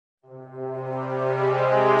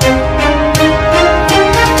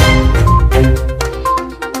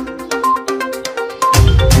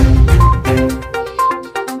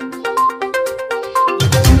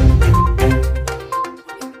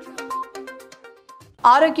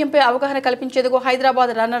ఆరోగ్యంపై అవగాహన కల్పించేందుకు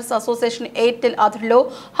హైదరాబాద్ రన్నర్స్ అసోసియేషన్ ఎయిర్టెల్ ఆధ్వర్యంలో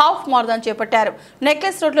హాఫ్ మారథాన్ చేపట్టారు.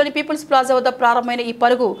 నెక్లెస్ రోడ్లోని పీపుల్స్ ప్లాజా వద్ద ప్రారంభమైన ఈ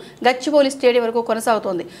పరుగు గచ్చిబౌలి స్టేడియం వరకు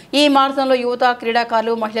కొనసాగుతోంది. ఈ మారథాన్లో యువత,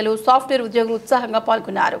 క్రీడాకారులు, మహిళలు, సాఫ్ట్వేర్ ఉద్యోగులు ఉత్సాహంగా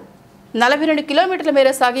పాల్గొన్నారు. 42 కిలోమీటర్ల మేర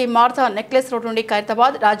సాగే మారథాన్ నెక్లెస్ రోడ్ నుండి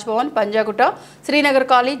Khairatabad, Raj Bhavan, Panjagutta, Srinagar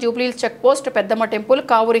colony, Jubilee Hills check post, పెద్దమ్మ temple,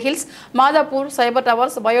 Kavuri hills, Madhapur, cyber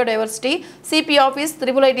towers, biodiversity, CP office,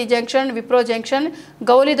 triple-IT junction, Wipro junction,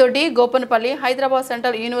 Gowlidoddi, Gopanpally, Hyderabad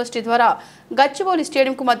central university ద్వారా గచ్చిబౌలి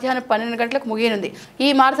స్టేడియంకు మధ్యాహ్నం 12 గంటలకు ముగియనుంది.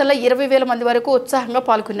 ఈ మారథాన్లో 20,000 మంది వరకు ఉత్సాహంగా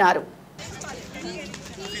పాల్గొన్నారు.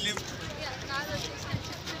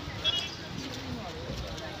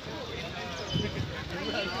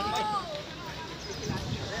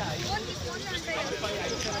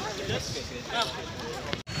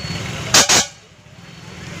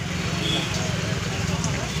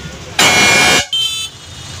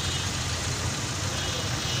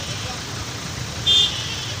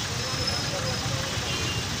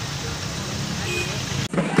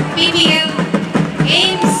 BBL